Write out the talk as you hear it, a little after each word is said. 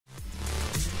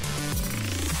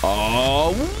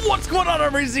Oh, what's going on?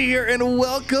 I'm Rizzy here, and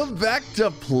welcome back to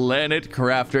Planet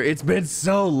Crafter. It's been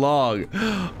so long.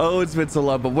 Oh, it's been so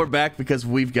long, but we're back because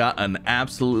we've got an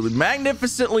absolutely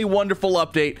magnificently wonderful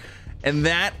update, and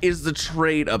that is the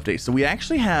trade update. So we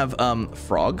actually have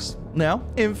frogs now,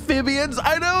 amphibians.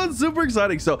 I know, it's super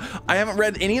exciting. So I haven't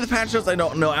read any of the patch notes. I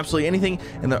don't know absolutely anything,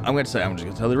 and I'm just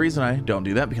gonna tell the reason I don't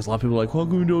do that, because a lot of people are like, well, I'm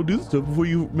going to do this stuff before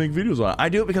you make videos on it. I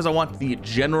do it because I want the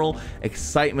general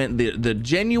excitement, the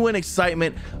genuine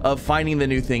excitement of finding the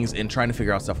new things and trying to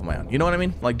figure out stuff on my own. You know what I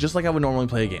mean? Like, just like I would normally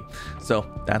play a game. So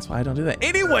that's why I don't do that.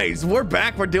 Anyways, we're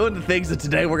back. We're doing the things, and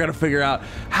today we're gonna figure out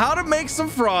how to make some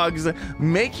frogs,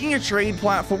 making a trade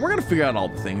platform. We're gonna figure out all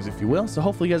the things, if you will. So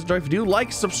hopefully you guys enjoy. If you do,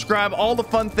 like, subscribe, all the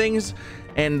fun things,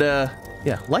 and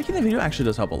yeah, liking the video actually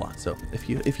does help a lot. So if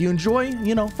you enjoy,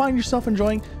 you know, find yourself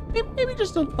enjoying, maybe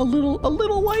just a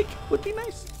little like would be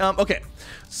nice. Okay,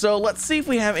 so let's see if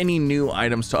we have any new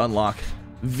items to unlock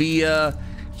via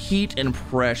heat and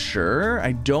pressure.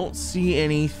 I don't see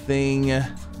anything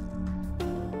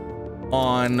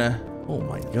on. Oh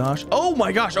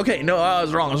my gosh. Okay, no, I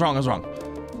was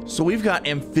wrong. So we've got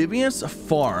amphibious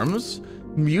farms,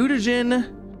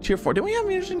 mutagen tier 4. Didn't we have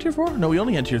mutagen tier 4? No, we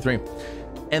only had tier 3.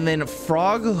 And then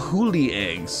frog huli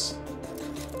eggs.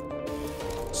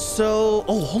 So,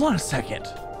 oh, hold on a second.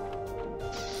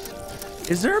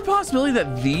 Is there a possibility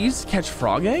that these catch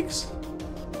frog eggs?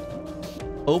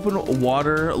 Open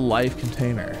water life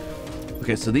container.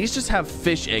 Okay, so these just have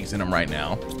fish eggs in them right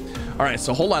now. All right,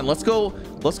 so hold on. Let's go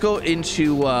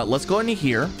into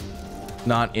here.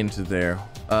 Not into there.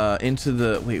 Into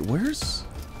the, wait, where's?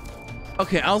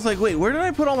 Okay, I was like, wait, where did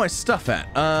I put all my stuff at?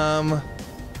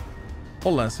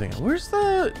 Hold on a second. Where's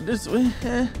the,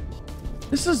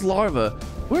 this is larva.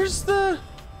 Where's the,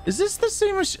 is this the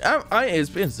same as, it's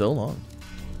been so long.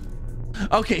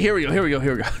 Okay, here we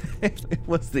go.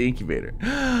 What's the incubator?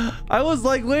 I was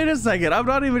like, wait a second. I'm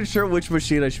not even sure which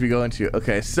machine I should be going to.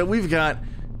 Okay, so we've got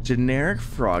generic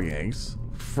frog eggs,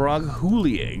 frog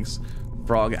huli eggs,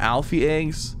 frog alfie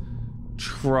eggs,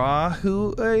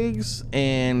 trahu eggs,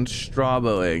 and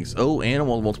strabo eggs. Oh,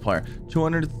 animal multiplier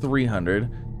 200, 300,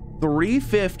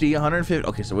 350, 150.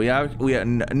 Okay, so we have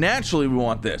naturally we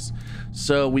want this.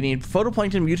 So we need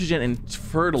photoplankton, mutagen, and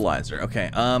fertilizer. Okay,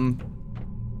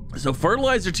 so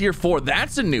fertilizer tier 4,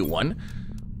 that's a new one.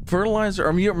 Fertilizer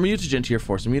or mutagen tier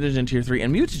 4, so mutagen tier 3,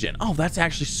 and mutagen. Oh, that's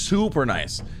actually super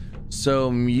nice.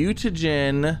 So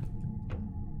mutagen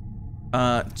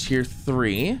tier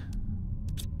 3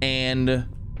 and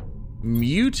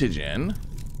mutagen,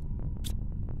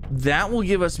 that will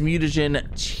give us mutagen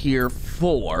tier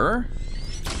 4.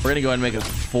 We're gonna go ahead and make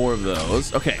 4 of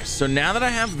those. Okay, so now that I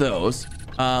have those,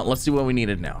 let's see what we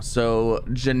needed now. So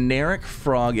generic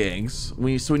frog eggs,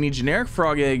 we need generic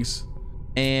frog eggs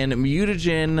and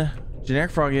mutagen, generic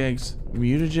frog eggs,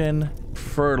 mutagen,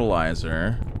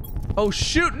 fertilizer. Oh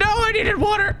shoot, no, I needed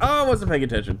water. Oh, I wasn't paying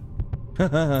attention.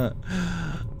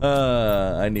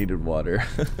 I needed water.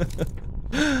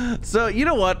 So you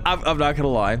know what, I'm not gonna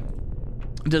lie.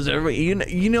 Does everybody,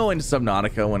 you know in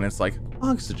Subnautica when it's like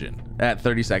oxygen at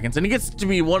 30 seconds, and it gets to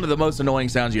be one of the most annoying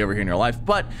sounds you ever hear in your life,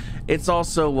 but it's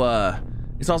also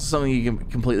something you can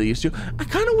completely used to. I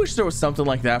kind of wish there was something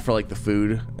like that for like the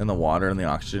food and the water and the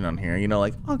oxygen on here, you know,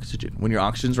 like oxygen when your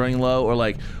oxygen's running low, or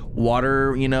like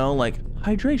water, you know, like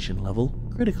hydration level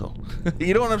critical.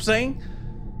 You know what I'm saying?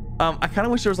 I kind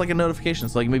of wish there was like a notification.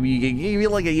 So like maybe you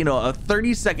give like a, you know, a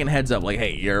 30-second heads up, like,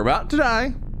 hey, you're about to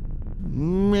die.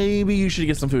 Maybe you should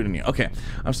get some food in you. Okay,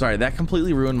 I'm sorry, that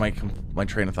completely ruined my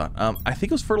train of thought. I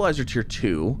think it was fertilizer tier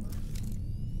 2,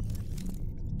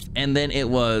 and then it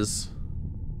was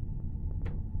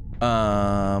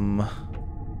oh,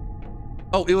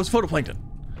 it was photoplankton.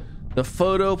 The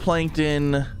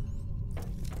photoplankton.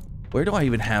 Where do I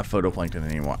even have photoplankton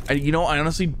anymore? You know, I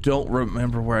honestly don't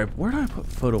remember where did I put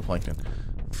photoplankton?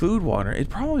 Food, water. It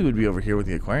probably would be over here with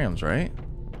the aquariums, right?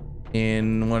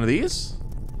 In one of these?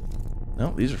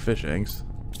 No, these are fish eggs.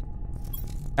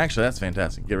 Actually, that's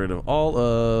fantastic. Get rid of all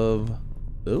of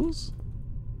those.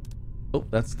 Oh,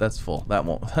 that's full. That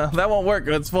won't that won't work.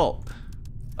 It's full.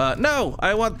 No,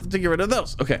 I want to get rid of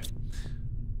those. Okay.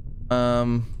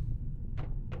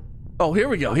 Oh, here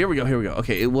we go.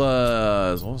 Okay, it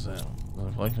was, what was that?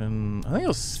 I think it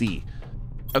was C.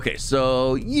 Okay,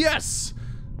 so yes,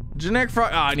 generic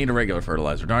frog. Oh, I need a regular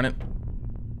fertilizer. Darn it.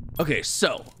 Okay,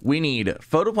 so we need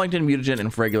photoplankton, mutagen,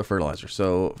 and regular fertilizer.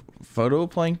 So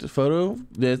photoplankton,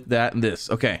 this, that, and this.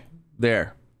 Okay,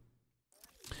 there.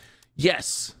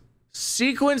 Yes,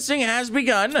 sequencing has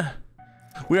begun.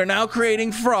 We are now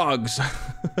creating frogs.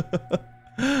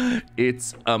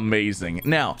 It's amazing.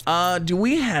 Now, do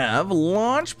we have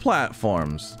launch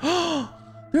platforms?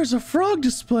 There's a frog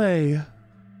display.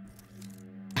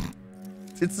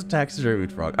 It's a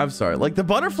taxidermied frog. I'm sorry. Like the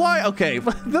butterfly? Okay.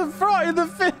 The frog and the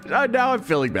fish. Now I'm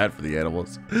feeling bad for the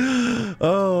animals.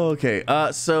 Oh, okay.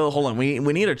 So hold on. We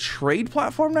need a trade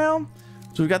platform now.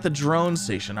 So we've got the drone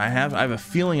station. I have a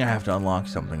feeling I have to unlock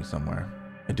something somewhere.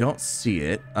 I don't see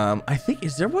it. I think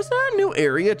was there a new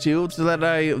area too so that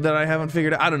I haven't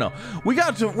figured out? I don't know. We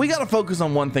got to focus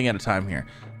on one thing at a time here.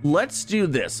 Let's do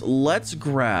this. Let's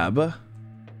grab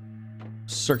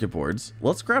circuit boards.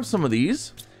 Let's grab some of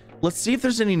these. Let's see if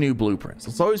there's any new blueprints.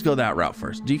 Let's always go that route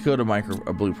first. Decode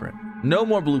a blueprint. No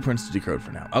more blueprints to decode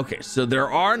for now. Okay, so there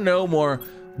are no more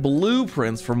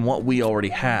blueprints from what we already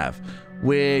have,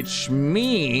 which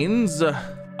means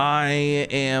I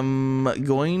am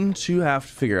going to have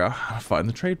to figure out how to find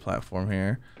the trade platform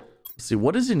here. Let's see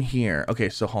what is in here. Okay,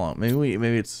 so hold on. Maybe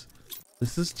this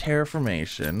is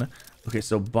terraformation. Okay,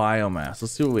 so biomass.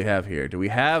 Let's see what we have here. Do we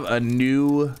have a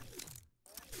new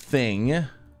thing?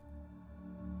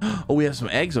 Oh, we have some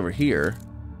eggs over here.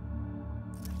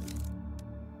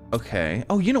 Okay.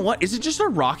 Oh, you know what? Is it just a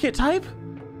rocket type?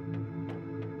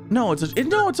 No, it's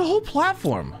a whole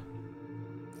platform.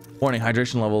 Warning,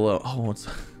 hydration level low. Oh, it's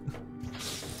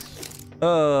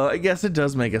I guess it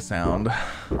does make a sound.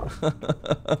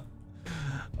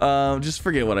 Just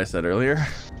forget what I said earlier.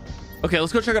 Okay,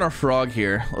 let's go check out our frog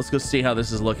here. Let's go see how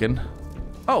this is looking.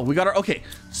 Oh, we got our okay.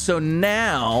 So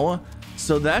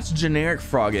that's generic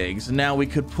frog eggs. Now we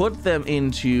could put them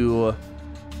into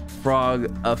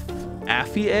frog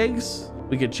affy eggs.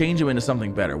 We could change them into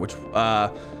something better, which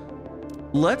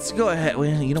let's go ahead.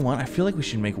 Well, you know what? I feel like we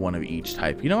should make one of each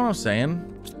type. You know what I'm saying?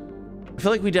 I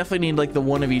feel like we definitely need like the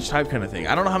one of each type kind of thing.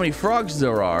 I don't know how many frogs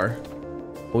there are,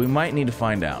 but we might need to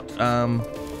find out.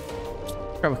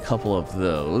 Grab a couple of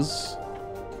those.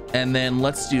 And then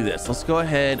let's do this. Let's go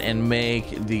ahead and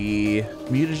make the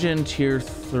mutagen tier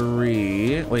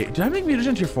 3. Wait, did I make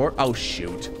mutagen tier 4? Oh,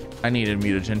 shoot. I needed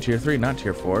mutagen tier 3, not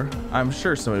tier 4. I'm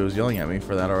sure somebody was yelling at me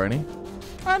for that already.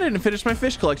 I didn't finish my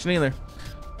fish collection either.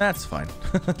 That's fine.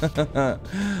 All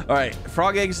right,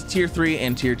 frog eggs tier 3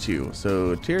 and tier 2.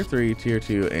 So tier 3, tier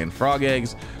 2, and frog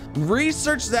eggs.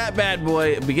 Research that bad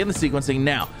boy. Begin the sequencing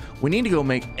now. We need to go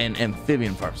make an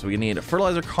amphibian farm. So we need a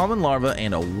fertilizer, common larva,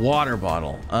 and a water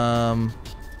bottle.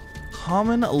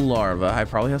 Common larva, I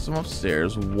probably have some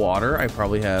upstairs. Water, I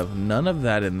probably have none of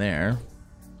that in there.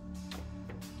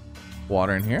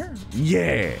 Water in here?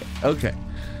 Yeah. Okay.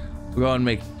 We'll go and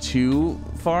make 2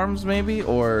 farms maybe,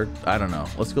 or I don't know.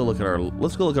 Let's go look at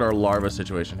our larva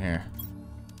situation here.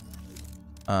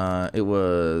 It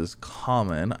was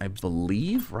common, I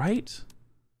believe, right?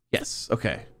 Yes.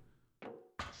 Okay.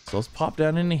 So let's pop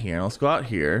down into here. Let's go out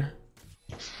here.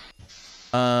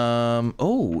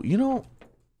 Oh, you know,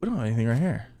 we don't have anything right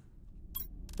here.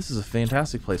 This is a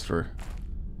fantastic place for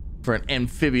an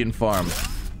amphibian farm.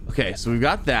 Okay, so we've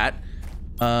got that.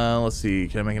 Let's see.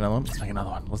 Can I make another one? Let's make another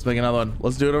one. Let's make another one.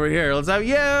 Let's do it over here. Let's have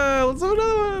another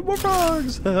one. More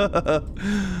frogs.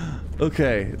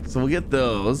 Okay, so we'll get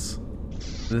those.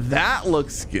 That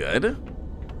looks good.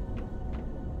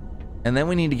 And then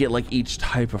we need to get like each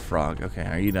type of frog. Okay,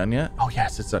 are you done yet? Oh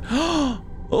yes, it's a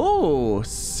oh,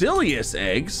 Cilius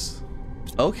eggs.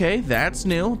 Okay, that's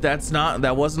new.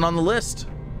 That wasn't on the list.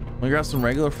 We got some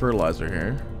regular fertilizer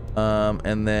here.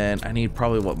 And then I need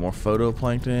probably what more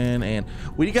photoplankton, and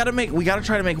we gotta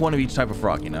try to make one of each type of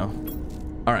frog, you know.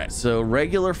 All right, so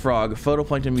regular frog,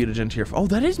 photoplankton, mutagen tier 4. Oh,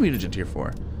 that is mutagen tier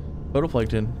 4.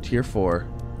 Photoplankton tier 4,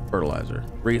 fertilizer,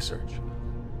 research.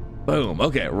 Boom.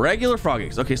 Okay, regular frog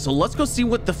eggs. Okay, so let's go see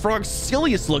what the frog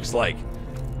Cilius looks like.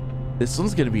 This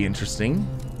one's gonna be interesting.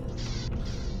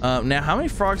 Now how many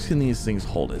frogs can these things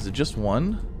hold? Is it just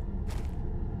one?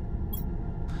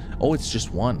 Oh, it's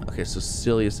just one. Okay, so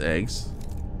Cilius eggs.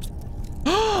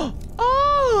 Oh,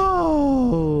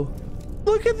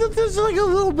 look at this. There's like a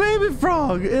little baby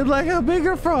frog and like a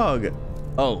bigger frog.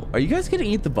 Oh, are you guys gonna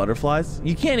eat the butterflies?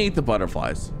 You can't eat the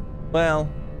butterflies. Well,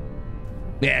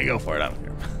 yeah, go for it. I don't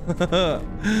care.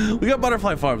 We got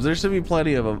butterfly farms. There should be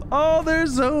plenty of them. Oh, they're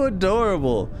so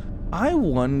adorable. I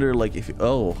wonder, like, if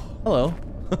oh, hello.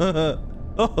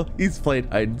 Oh, he's playing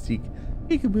hide and seek.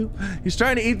 Peekaboo. He's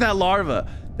trying to eat that larva.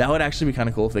 That would actually be kind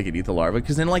of cool if they could eat the larva,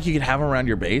 because then like you could have them around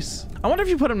your base. I wonder if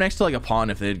you put them next to like a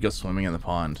pond, if they'd go swimming in the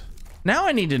pond. Now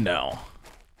I need to know.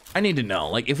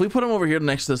 Like if we put them over here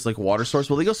next to this like water source,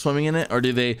 will they go swimming in it, or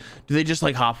do they just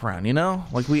like hop around, you know?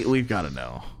 Like we've got to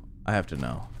know. I have to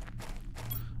know.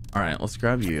 All right, let's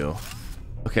grab you.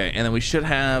 Okay, and then we should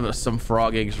have some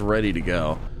frog eggs ready to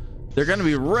go. They're gonna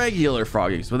be regular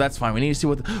frog eggs, but that's fine. We need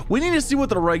to see what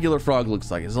the regular frog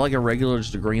looks like. Is it like a regular,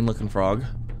 just a green looking frog?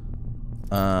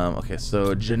 Okay,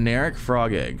 so generic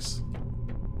frog eggs.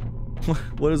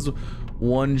 What does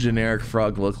one generic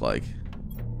frog look like?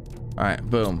 All right,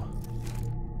 boom.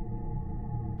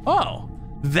 Oh,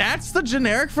 that's the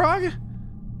generic frog?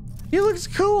 He looks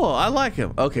cool. I like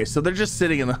him. Okay, so they're just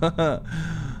sitting in the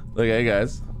like, hey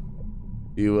guys,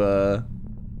 you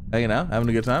hanging out, having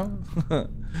a good time?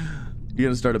 You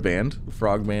gonna start a band, a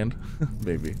frog band?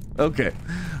 Maybe. Okay,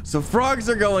 so frogs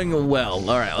are going well.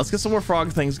 All right, let's get some more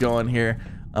frog things going here.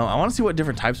 I want to see what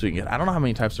different types we can get. I don't know how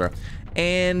many types there are,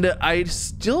 and I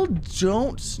still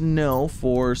don't know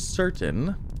for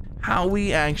certain how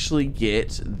we actually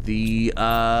get the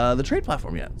trade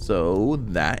platform yet. So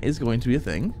that is going to be a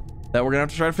thing that we're gonna have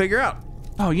to try to figure out.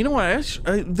 Oh, you know what?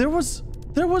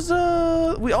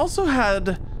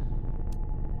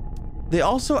 They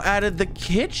also added the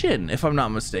kitchen, if I'm not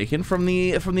mistaken, from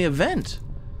the event.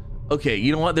 Okay,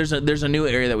 you know what? There's a new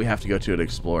area that we have to go to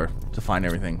explore to find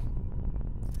everything.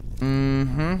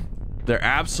 There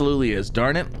absolutely is.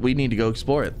 Darn it, we need to go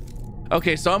explore it.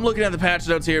 Okay, so I'm looking at the patch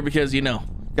notes here because, you know,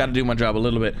 got to do my job a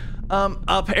little bit.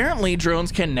 Apparently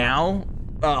drones can now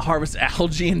harvest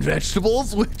algae and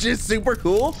vegetables, which is super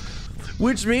cool,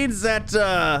 which means that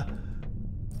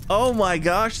oh my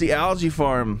gosh, the algae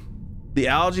farm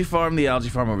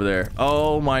over there,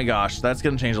 oh my gosh, that's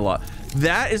gonna change a lot.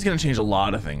 That is gonna change a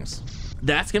lot of things.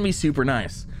 That's gonna be super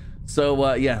nice.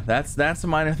 So yeah, that's a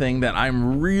minor thing that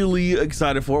I'm really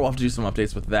excited for. We'll have to do some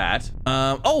updates with that.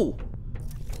 Oh,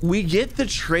 we get the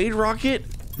trade rocket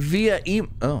via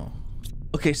oh,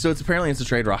 okay, so it's a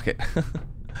trade rocket.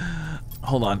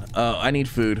 Hold on, I need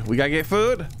food. We gotta get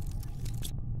food.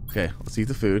 Okay, let's eat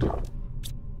the food.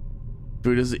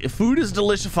 Food is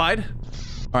delicified.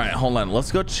 All right, hold on,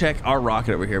 let's go check our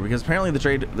rocket over here, because apparently the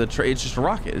trade it's just a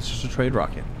rocket. It's just a trade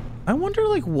rocket. I wonder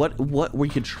like what we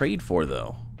could trade for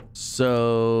though.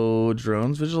 So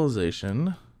drones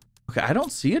visualization. Okay, I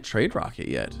don't see a trade rocket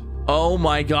yet. Oh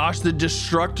my gosh, the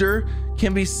destructor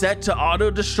can be set to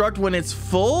auto destruct when it's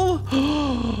full.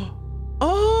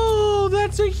 Oh,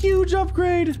 that's a huge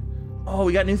upgrade. Oh,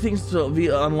 we got new things to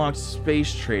unlock.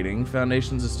 Space trading,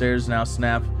 foundations of stairs now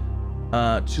snap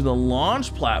to the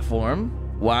launch platform.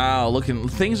 Wow,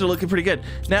 things are looking pretty good.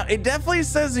 Now it definitely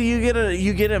says that you get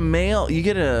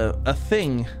a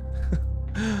thing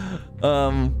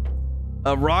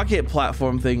a rocket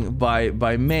platform thing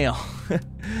by mail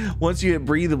once you hit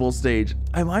breathable stage.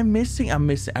 I'm missing,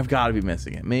 I've got to be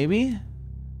missing it. Maybe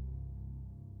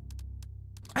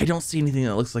I don't see anything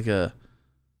that looks like a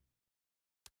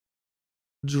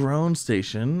drone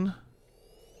station.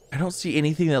 I don't see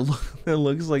anything that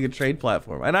looks like a trade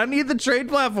platform, and I need the trade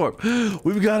platform.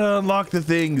 We've got to unlock the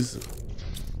things.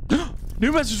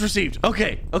 New message received.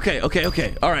 Okay. All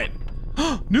right.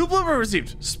 New blueprint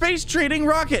received. Space trading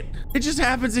rocket. It just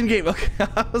happens in game. Okay.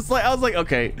 I was like,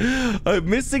 okay, I'm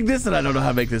missing this, and I don't know how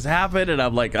to make this happen, and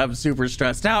I'm super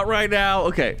stressed out right now.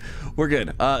 Okay, we're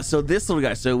good. So this little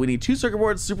guy. So we need 2 circuit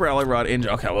boards, super alloy rod,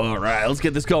 engine. Okay, well, all right, let's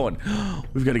get this going.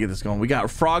 We've got to get this going. We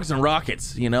got frogs and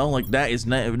rockets. You know, like that is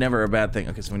never a bad thing.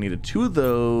 Okay, so we needed 2 of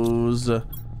those.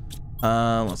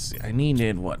 Let's see. I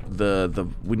needed what?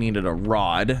 We needed a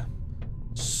rod,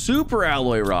 super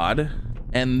alloy rod.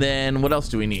 And then what else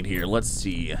do we need here? Let's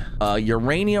see.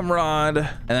 Uranium rod, and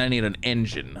then I need an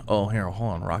engine. Oh, here,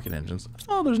 hold on, rocket engines.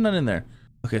 Oh, there's none in there.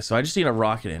 Okay, so I just need a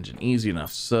rocket engine, easy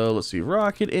enough. So let's see,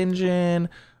 rocket engine,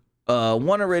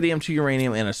 1 iridium, 2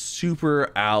 uranium, and a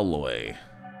super alloy.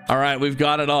 All right, we've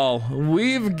got it all.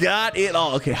 We've got it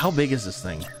all. Okay, how big is this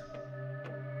thing?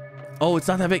 Oh, it's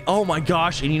not that big. Oh my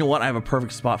gosh, and you know what? I have a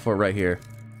perfect spot for it right here.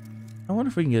 I wonder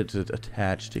if we can get it to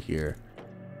attach to here.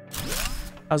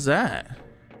 How's that?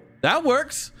 That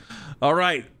works. All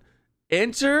right.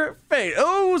 Enter fate.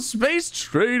 Oh, space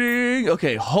trading.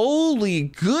 Okay. Holy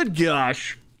good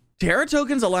gosh. Terra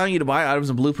tokens allowing you to buy items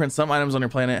and blueprints. Some items on your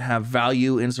planet have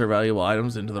value. Insert valuable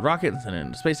items into the rocket and send it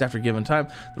into space after a given time.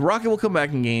 The rocket will come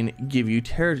back and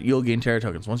you'll gain Terra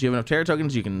tokens. Once you have enough Terra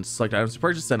tokens, you can select items to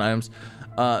purchase, send items.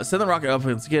 Send the rocket up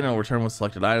once again and return with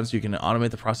selected items. You can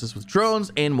automate the process with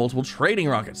drones and multiple trading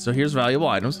rockets. So here's valuable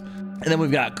items. And then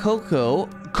we've got cocoa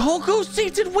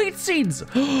seeds and wheat seeds.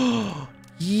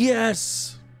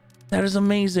 Yes, that is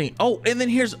amazing. Oh, and then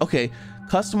here's, okay,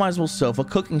 customizable sofa,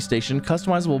 cooking station,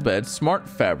 customizable bed, smart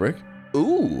fabric.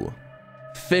 Ooh,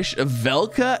 fish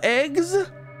Velka eggs,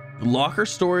 locker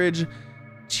storage,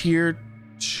 tier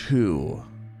 2.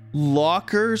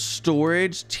 Locker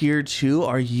storage tier 2.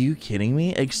 Are you kidding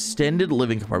me? Extended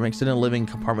living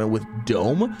compartment with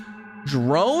dome.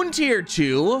 Drone tier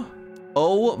 2.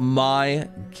 Oh my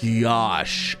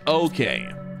gosh.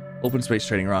 Okay. Open space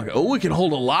trading rocket. Oh, it can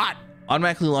hold a lot.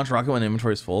 Automatically launch rocket when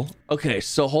inventory is full. Okay,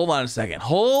 so hold on a second.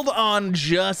 Hold on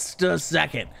just a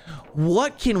second.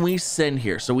 What can we send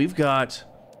here? So we've got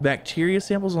bacteria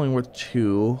samples only worth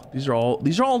 2. These are all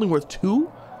only worth 2.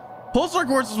 Pulsar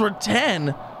quartz is worth 10.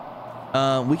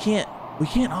 We can't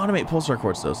automate pulsar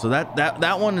quartz though. So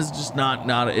that one is just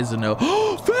is a no.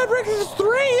 Fabric is 3.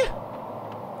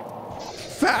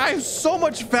 I have so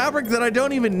much fabric that I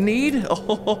don't even need.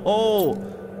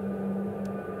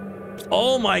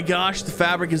 Oh my gosh, the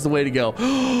fabric is the way to go.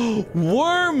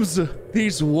 Worms!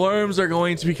 These worms are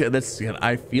going to be,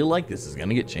 I feel like this is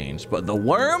gonna get changed, but the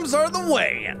worms are the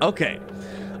way. Okay,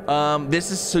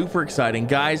 this is super exciting.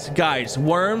 Guys,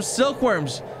 worms,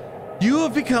 silkworms, you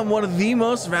have become one of the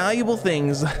most valuable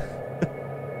things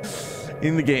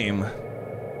in the game.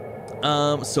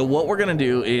 So what we're gonna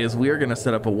do is we are gonna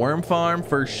set up a worm farm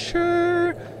for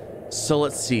sure. So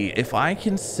let's see if I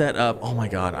can set up. Oh my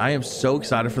god, I am so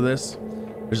excited for this.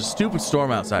 There's a stupid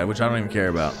storm outside, which I don't even care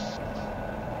about.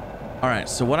 All right,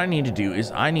 so what I need to do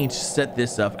is I need to set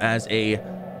this up as a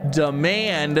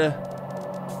demand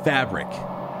fabric.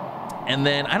 And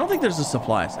then I don't think there's a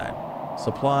supply side.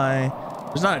 Supply,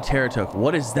 there's not a terra token.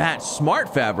 What is that?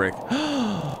 Smart fabric.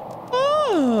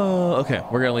 Oh, okay,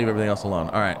 we're gonna leave everything else alone.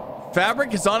 All right,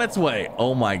 fabric is on its way.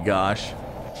 Oh my gosh.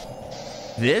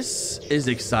 This is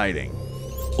exciting.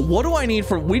 What do I need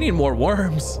for, we need more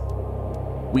worms.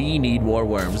 We need more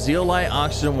worms. Zeolite,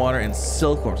 oxygen, water, and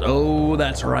silkworms. Oh,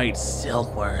 that's right,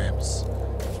 silkworms.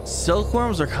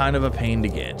 Silkworms are kind of a pain to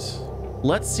get.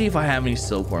 Let's see if I have any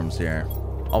silkworms here.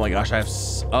 Oh my gosh, I have,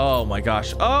 oh my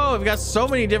gosh. Oh, I've got so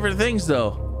many different things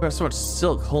though. I've got so much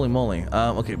silk, holy moly.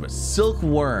 Okay, but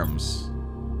silkworms.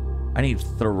 I need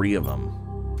 3 of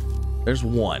them. There's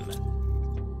 1.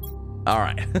 All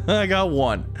right, I got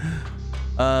 1.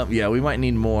 Yeah, we might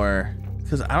need more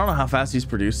because I don't know how fast these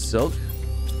produce silk.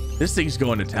 This thing's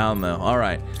going to town though. All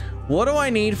right, what do I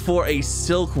need for a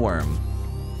silkworm?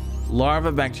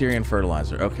 Larva, bacteria, and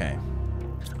fertilizer. Okay,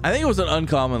 I think it was an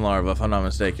uncommon larva if I'm not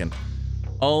mistaken.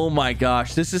 Oh my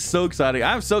gosh, this is so exciting.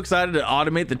 I'm so excited to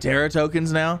automate the terra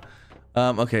tokens now.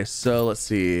 Okay, so let's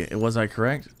see, was I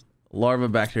correct? Larva,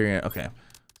 bacteria. Okay,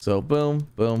 so boom,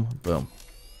 boom, boom.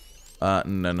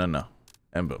 No,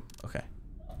 and boom. Okay,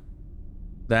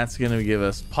 that's gonna give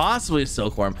us possibly a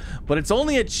silkworm, but it's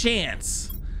only a chance.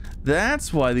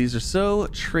 That's why these are so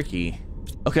tricky.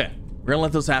 Okay, we're gonna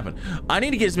let those happen. I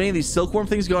need to get as many of these silkworm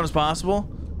things going as possible.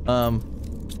 Oh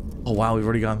wow, we've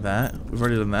already got that. We've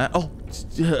already done that. Oh,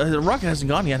 the rocket hasn't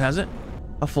gone yet, has it?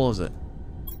 How full is it?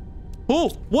 Oh,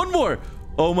 1 more.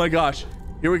 Oh my gosh,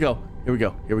 here we go. Here we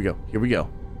go. Here we go. Here we go.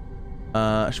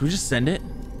 Should we just send it?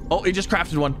 Oh, it just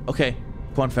crafted 1. Okay,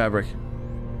 come on, fabric.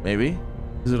 Maybe.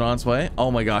 Is it on its way?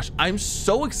 Oh my gosh, I'm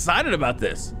so excited about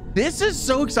this. This is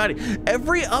so exciting.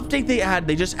 Every update they add,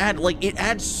 they just add, like, it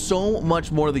adds so much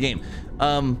more to the game.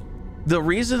 The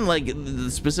reason, like,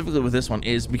 specifically with this one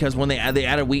is because when they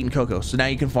added wheat and cocoa, so now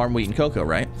you can farm wheat and cocoa,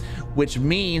 right? Which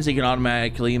means you can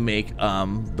automatically make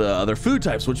the other food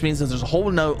types, which means that there's a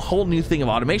whole new thing of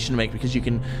automation to make, because if you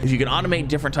can automate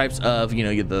different types of, you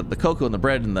know, the cocoa and the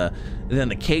bread and then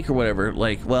the cake or whatever,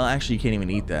 like, well, actually you can't even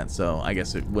eat that, so I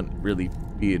guess it wouldn't really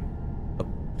be a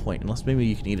point, unless maybe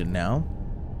you can eat it now.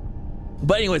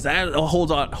 But anyways, I added a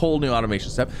whole new automation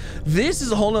step. This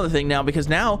is a whole nother thing now, because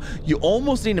now you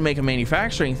almost need to make a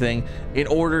manufacturing thing in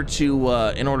order to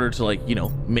like, you know,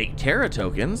 make terra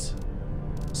tokens.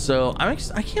 So I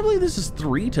can't believe this is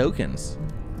 3 tokens.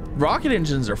 Rocket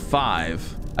engines are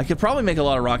 5. I could probably make a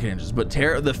lot of rocket engines, but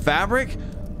the fabric,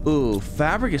 ooh,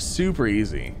 fabric is super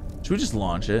easy. Should we just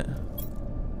launch it?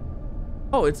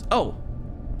 Oh, here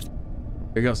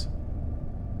it goes.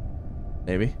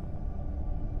 Maybe.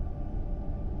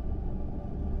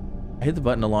 I hit the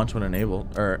button to launch when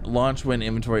enabled, or launch when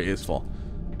inventory is full.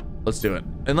 Let's do it.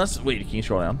 Unless, wait, can you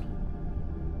scroll down?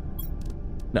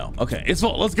 No, okay, it's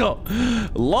full, let's go.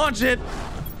 Launch it.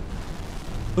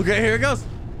 Okay, here it goes.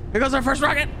 Here goes our first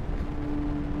rocket.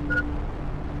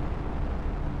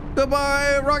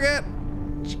 Goodbye, rocket.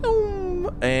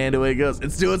 And away it goes.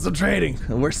 It's doing some trading.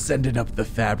 We're sending up the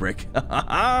fabric.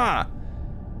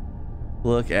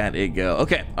 Look at it go.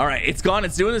 Okay, all right, it's gone.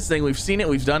 It's doing this thing. We've seen it.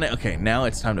 We've done it. Okay, now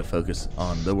it's time to focus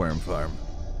on the worm farm.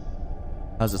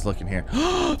 How's this looking here?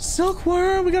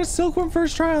 Silkworm. We got a silkworm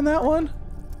first try on that one.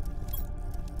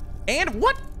 And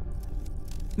what?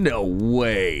 No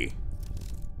way.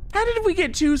 How did we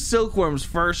get 2 silkworms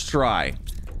first try?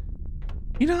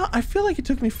 You know, I feel like it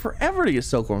took me forever to get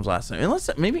silkworms last time. Unless,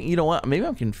 maybe, you know what? Maybe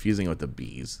I'm confusing it with the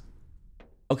bees.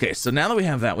 Okay, so now that we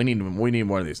have that, we need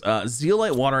more of these.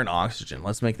 Zeolite, water, and oxygen.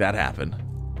 Let's make that happen.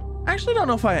 I actually don't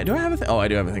know if do I have a thing? Oh, I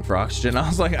do have a thing for oxygen. I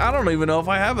was like, I don't even know if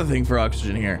I have a thing for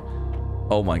oxygen here.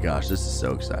 Oh my gosh, this is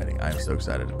so exciting. I am so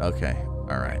excited. Okay,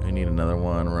 all right, we need another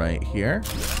one right here.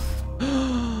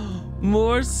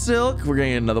 More silk. We're gonna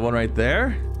get another one right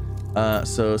there.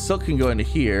 So silk can go into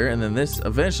here, and then this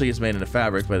eventually gets made into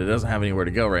fabric, but it doesn't have anywhere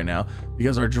to go right now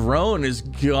because our drone is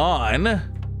gone.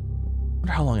 I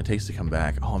wonder how long it takes to come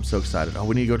back. Oh, I'm so excited. Oh,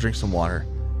 we need to go drink some water.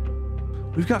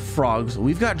 We've got frogs,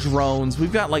 we've got drones,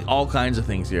 we've got like all kinds of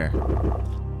things here.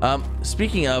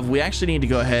 Speaking of, we actually need to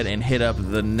go ahead and hit up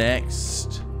the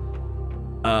next,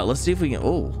 let's see if we can,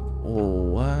 oh,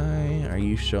 why are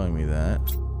you showing me that?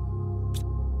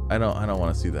 I don't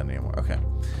want to see that anymore. Okay.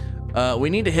 We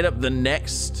need to hit up the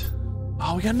next,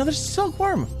 oh, we got another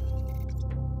silkworm.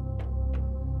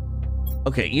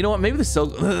 Okay, you know what? Maybe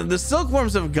the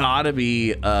silkworms have got to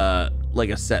be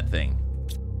like a set thing.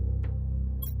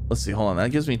 Let's see, hold on.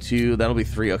 That gives me 2. That'll be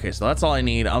 3. Okay, so that's all I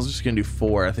need. I was just gonna do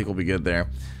 4. I think we'll be good there.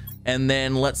 And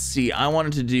then let's see. I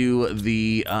wanted to do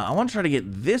the. I want to try to get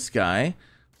this guy.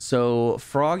 So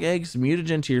frog eggs,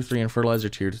 mutagen tier 3, and fertilizer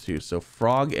tier 2. So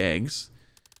frog eggs,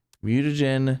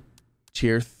 mutagen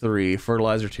tier 3,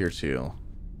 fertilizer tier 2.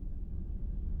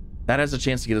 That has a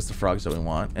chance to get us the frogs that we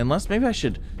want. Unless maybe we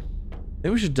should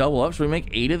double up. Should we make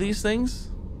 8 of these things?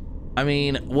 I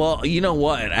mean, well, you know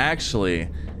what? Actually,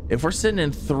 if we're sitting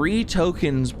in 3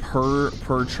 tokens per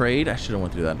trade, I should have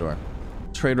went through that door.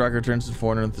 Trade rocket returns in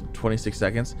 426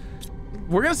 seconds.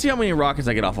 We're gonna see how many rockets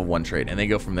I get off of one trade, and they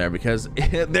go from there, because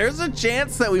there's a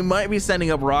chance that we might be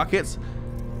sending up rockets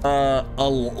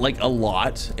like a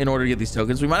lot in order to get these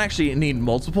tokens. We might actually need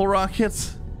multiple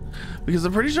rockets, because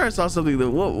I'm pretty sure I saw something that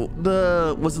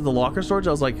was it the locker storage?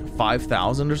 I was like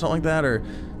 5,000 or something like that, or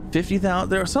 50,000.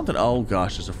 There was something. Oh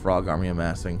gosh, there's a frog army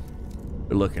amassing.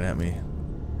 They're looking at me.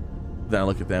 Then I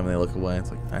look at them and they look away.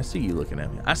 It's like, I see you looking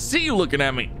at me. I see you looking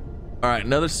at me. All right,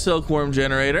 another silkworm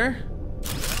generator.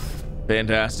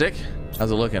 Fantastic. How's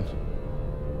it looking?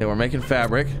 Okay, we're making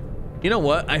fabric. You know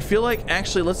what? I feel like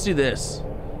actually let's do this.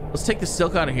 Let's take the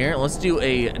silk out of here. Let's do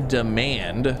a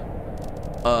demand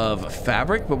of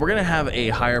fabric, but we're gonna have a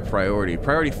higher priority.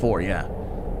 Priority 4, yeah.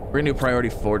 We're gonna do priority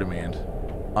 4 demand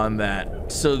on that.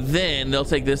 So then they'll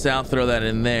take this out, throw that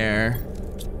in there.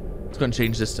 Let's go and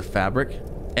change this to fabric.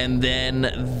 And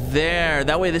then there,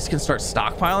 that way this can start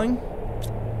stockpiling.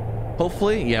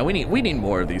 Hopefully, yeah, we need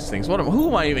more of these things. Who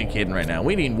am I even kidding right now?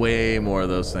 We need way more of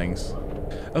those things.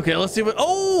 Okay, let's see what,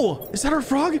 oh, is that our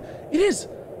frog? It is.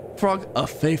 Frog, a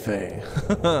Feifei.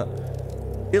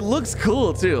 It looks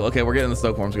cool too. Okay, we're getting the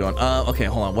silkworms going. Okay,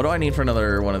 hold on. What do I need for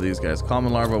another one of these guys?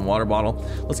 Common larva and water bottle.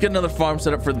 Let's get another farm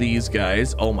set up for these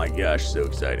guys. Oh my gosh, so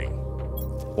exciting.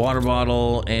 Water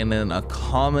bottle and then a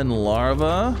common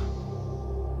larva.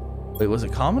 Wait, was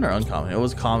it common or uncommon? It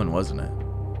was common, wasn't it?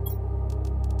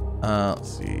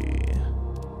 Let's see.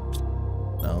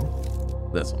 No,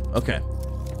 this one. Okay.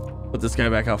 Put this guy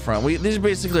back out front. These are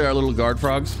basically our little guard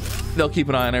frogs. They'll keep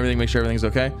an eye on everything, make sure everything's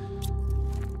okay.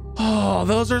 Oh,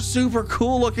 those are super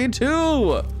cool looking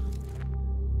too.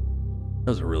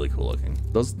 Those are really cool looking.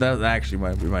 That actually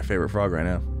might be my favorite frog right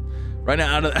now. Right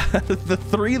now, out of the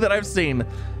 3 that I've seen,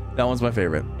 that one's my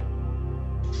favorite.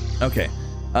 Okay.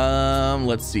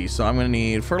 Let's see. So I'm gonna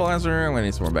need fertilizer. I'm gonna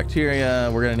need some more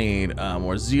bacteria. We're gonna need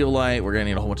more zeolite. We're gonna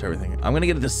need a whole bunch of everything. I'm gonna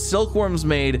get the silkworms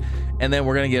made, and then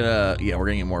we're gonna get we're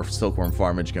gonna get more silkworm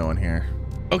farmage going here.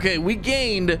 Okay, we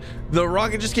gained, the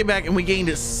rocket just came back and we gained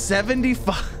 70,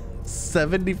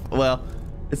 well,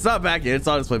 it's not back yet, it's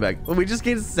on its way back. But we just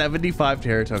gained 75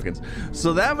 Terra tokens.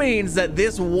 So that means that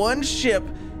this one ship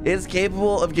is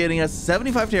capable of getting us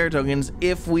 75 Terra tokens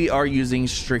if we are using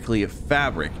strictly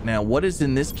fabric. Now, what is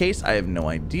in this case? I have no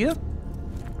idea.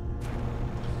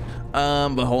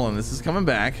 But hold on, this is coming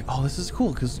back. Oh, this is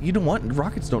cool, because you know what?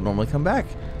 Rockets don't normally come back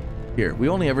here. We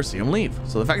only ever see them leave.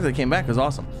 So the fact that they came back is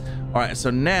awesome. All right, so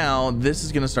now this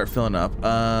is gonna start filling up.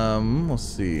 Let's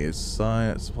see, it's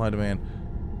supply demand,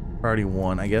 priority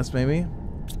 1, I guess, maybe.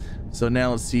 So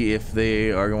now let's see if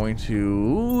they are going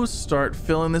to start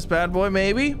filling this bad boy,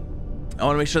 maybe. I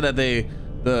want to make sure that the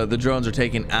drones are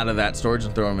taken out of that storage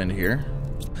and throw them into here.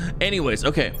 Anyways,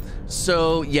 okay.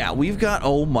 So yeah, we've got,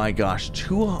 oh my gosh,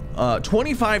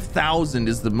 25,000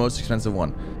 is the most expensive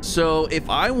one. So if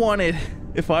I wanted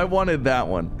that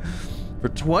one for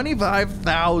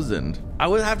 25,000, I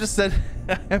would have to send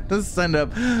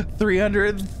up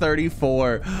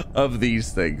 334 of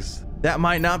these things. That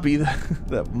might not be the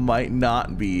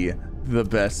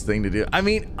best thing to do. I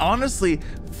mean, honestly,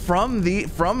 from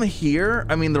here,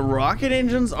 I mean, the rocket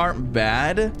engines aren't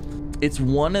bad. It's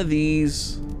one of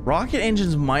these Rocket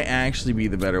engines might actually be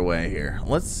the better way here.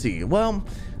 Let's see. Well,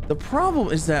 the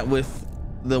problem is that with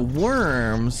the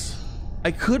worms,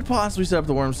 I could possibly set up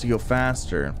the worms to go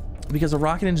faster because a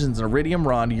rocket engine is an iridium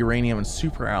rod, uranium, and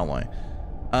super alloy.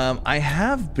 I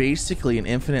have basically an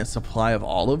infinite supply of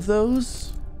all of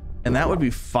those, and that would be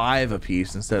 5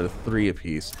 apiece instead of 3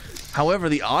 apiece. However,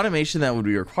 the automation that would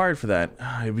be required for that,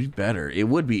 it'd be better. It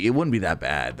wouldn't be that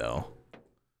bad though.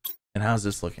 And how's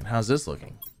this looking? How's this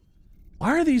looking?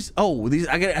 Why are these? Oh, these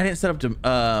I didn't set up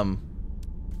I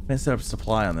didn't set up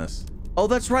supply on this. Oh,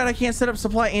 that's right. I can't set up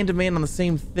supply and demand on the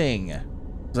same thing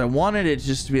because I wanted it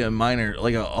just to be a minor,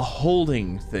 like a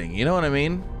holding thing. You know what I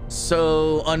mean?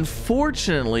 So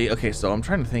unfortunately, okay. So I'm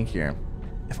trying to think here.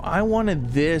 If I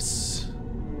wanted this,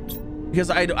 because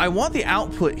I want the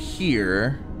output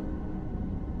here.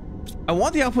 I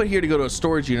want the output here to go to a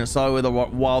storage unit, so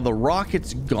while the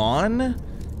rocket's gone,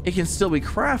 it can still be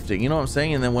crafting, you know what I'm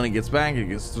saying? And then when it gets back, it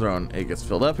gets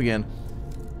filled up again.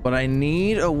 But I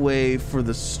need a way for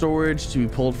the storage to be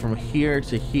pulled from here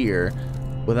to here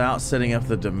without setting up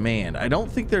the demand. I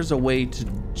don't think there's a way to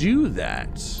do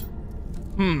that.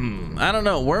 I don't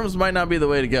know. Worms might not be the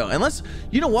way to go. Unless,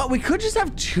 you know what? We could just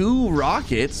have 2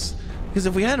 rockets, because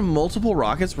if we had multiple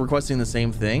rockets requesting the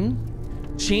same thing,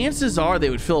 chances are they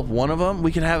would fill up one of them.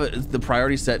 We could have the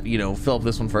priority set, you know, fill up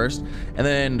this one first and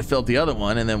then fill up the other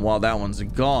one, and then while that one's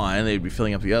gone, they'd be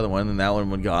filling up the other one, and that one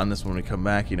would go on, this one would come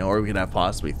back, you know. Or we could have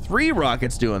possibly 3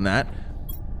 rockets doing that.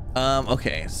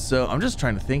 Okay, so I'm just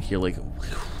trying to think here, like,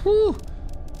 whew,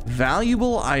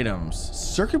 valuable items.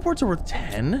 Circuit boards are worth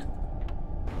 10.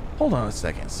 Hold on a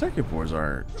second. Circuit boards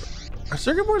are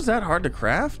circuit boards that hard to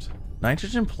craft?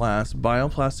 Nitrogen plast,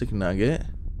 bioplastic nugget,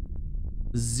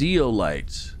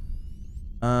 zeolite.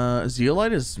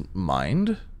 Zeolite is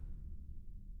mined.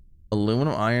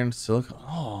 Aluminum, iron, silicon.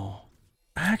 Oh,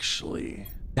 actually,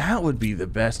 that would be the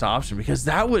best option, because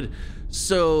that would,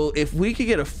 so if we could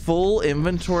get a full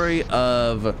inventory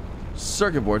of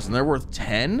circuit boards and they're worth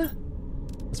 10,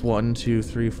 that's 1, 2,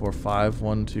 3, 4, 5.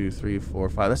 1, 2, 3, 4,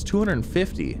 5. That's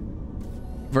 250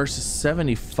 versus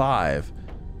 75,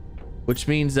 which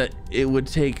means that it would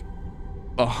take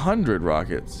 100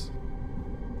 rockets.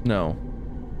 No.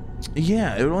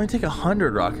 Yeah, it would only take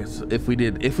 100 rockets if we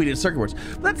did circuit boards.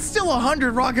 But that's still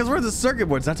 100 rockets worth of circuit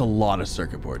boards. That's a lot of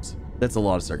circuit boards. That's a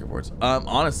lot of circuit boards.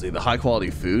 Honestly, the high quality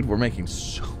food we're making,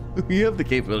 we have the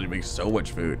capability to make so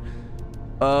much food.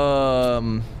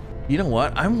 You know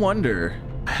what? I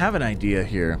have an idea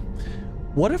here.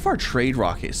 What if our trade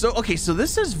rocket? So okay, so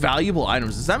this says valuable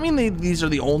items. Does that mean these are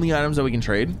the only items that we can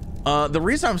trade? The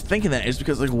reason I'm thinking that is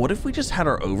because, like, what if we just had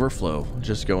our overflow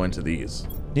just go into these?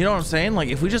 You know what I'm saying? Like,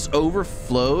 if we just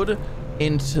overflowed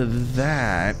into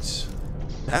that,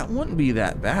 that wouldn't be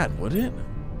that bad, would it?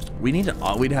 We'd have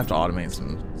to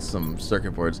automate some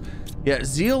circuit boards. Yeah,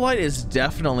 zeolite is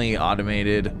definitely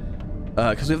automated,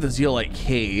 because we have the zeolite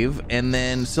cave, and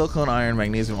then silicon, iron,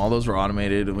 magnesium, all those were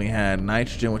automated. And we had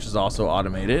nitrogen, which is also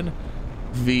automated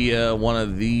via one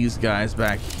of these guys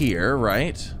back here,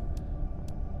 right?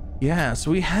 Yeah, so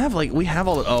we have all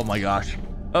the, oh my gosh.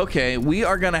 Okay, we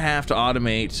are gonna have to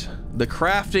automate the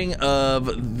crafting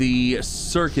of the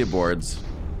circuit boards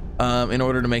in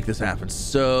order to make this happen.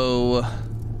 So,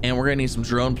 and we're gonna need some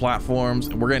drone platforms,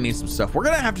 and we're gonna need some stuff. We're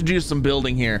gonna have to do some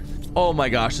building here. Oh my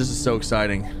gosh, this is so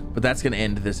exciting. But that's gonna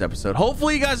end this episode.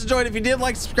 Hopefully you guys enjoyed. If you did,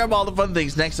 like, subscribe, all the fun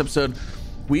things. Next episode,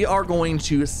 we are going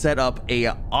to set up a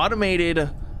automated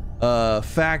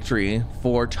factory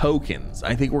for tokens.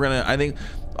 I think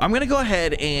I'm gonna go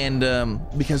ahead and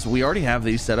because we already have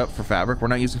these set up for fabric, we're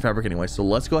not using fabric anyway, so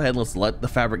let's go ahead, let's let the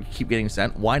fabric keep getting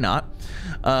sent. Why not?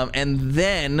 And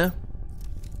then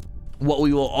what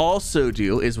we will also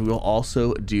do is we will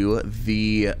also do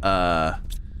the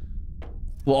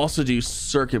we'll also do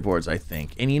circuit boards, I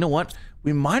think. And you know what,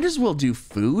 we might as well do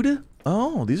food.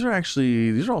 Oh, these are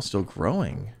all still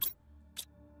growing,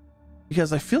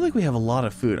 because I feel like we have a lot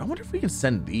of food. I wonder if we can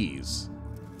send these.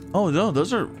 Oh no,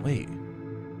 those are, wait,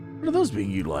 what are those being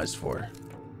utilized for?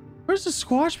 Where's the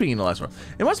squash being utilized for?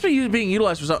 It must be being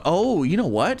utilized for something. Oh, you know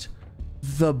what?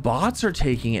 The bots are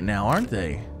taking it now, aren't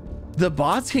they? The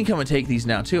bots can come and take these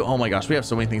now too. Oh my gosh, we have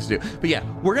so many things to do. But yeah,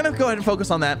 we're gonna go ahead and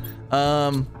focus on that.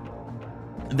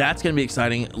 That's gonna be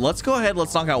exciting. Let's go ahead,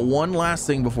 let's knock out one last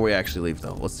thing before we actually leave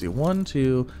though. Let's see, 1,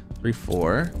 2, 3,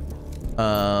 4.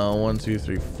 1, 2,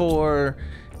 3, 4.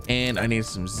 And I need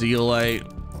some zeolite.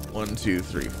 1, 2,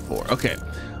 3, 4. Okay.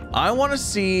 I want to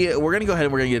see, we're going to go ahead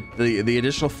and we're going to get the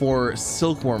additional 4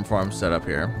 silkworm farms set up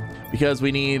here, because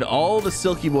we need all the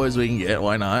silky boys we can get.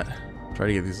 Why not? Try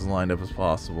to get these as lined up as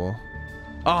possible.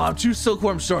 Oh, I'm 2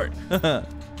 silkworms short.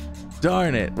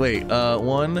 Darn it. Wait,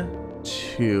 1,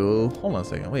 2. to, hold on a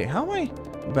second. Wait, how am I?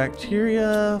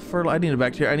 Bacteria, I need a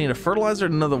bacteria. I need a fertilizer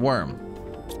and another worm.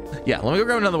 Yeah, let me go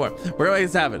grab another worm. We're gonna make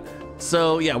this happen.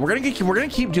 So yeah, we're gonna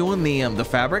keep doing the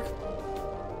fabric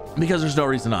because there's no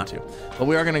reason not to. But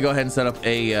we are gonna go ahead and set up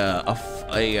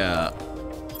a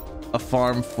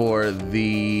farm for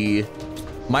the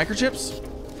microchips,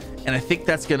 and I think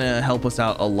that's gonna help us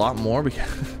out a lot more because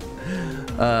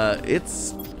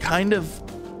it's kind of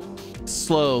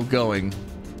slow going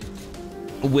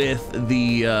with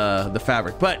the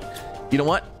fabric. But you know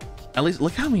what? At least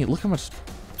look how much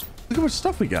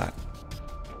stuff we got.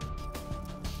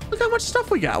 Look how much stuff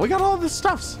we got. We got all this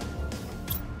stuffs.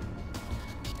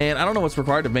 And I don't know what's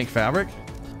required to make fabric,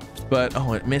 but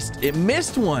oh, it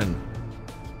missed one.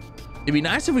 It'd be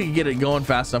nice if we could get it going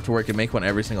fast enough to where it can make one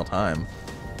every single time.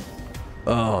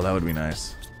 Oh, that would be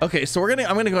nice. Okay, so I'm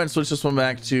gonna go ahead and switch this one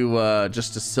back to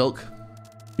just to silk,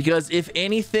 because if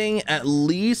anything, at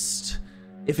least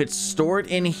if it's stored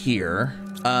in here,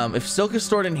 if silk is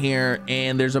stored in here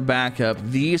and there's a backup,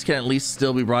 these can at least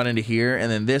still be brought into here, and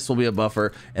then this will be a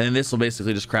buffer, and then this will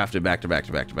basically just craft it back to back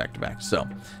to back to back to back. So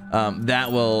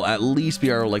that will at least be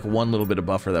our like one little bit of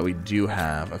buffer that we do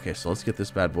have. Okay, so let's get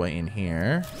this bad boy in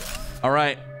here. All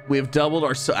right, we've doubled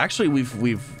our, so actually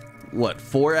we've what,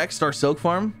 4x'd our silk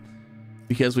farm,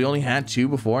 because we only had 2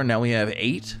 before, now we have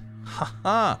 8.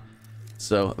 Haha.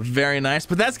 So very nice,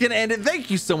 but that's gonna end it. Thank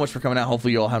you so much for coming out.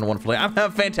 Hopefully you all have a wonderful day. I'm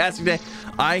having a fantastic day.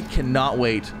 I cannot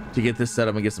wait to get this set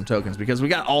up and get some tokens, because we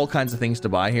got all kinds of things to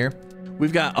buy here.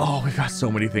 We've got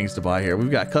so many things to buy here. We've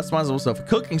got customizable stuff, a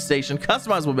cooking station,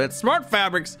 customizable beds, smart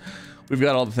fabrics. We've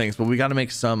got all the things, but we got to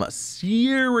make some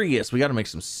serious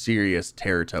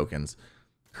terror tokens.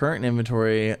 Current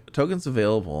inventory tokens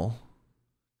available.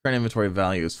 Current inventory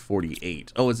value is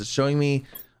 48. Oh, is it showing me?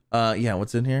 Yeah,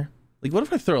 what's in here? Like, what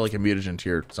if I throw like a mutagen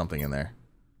tier something in there?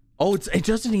 Oh, it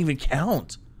doesn't even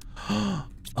count.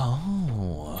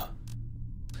 Oh,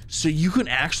 so you can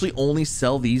actually only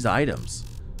sell these items.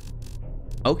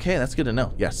 Okay, that's good to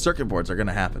know. Yeah, circuit boards are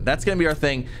gonna happen. That's gonna be our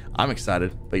thing. I'm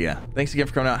excited. But yeah, thanks again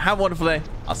for coming out. Have a wonderful day.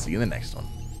 I'll see you in the next one.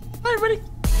 Bye, everybody.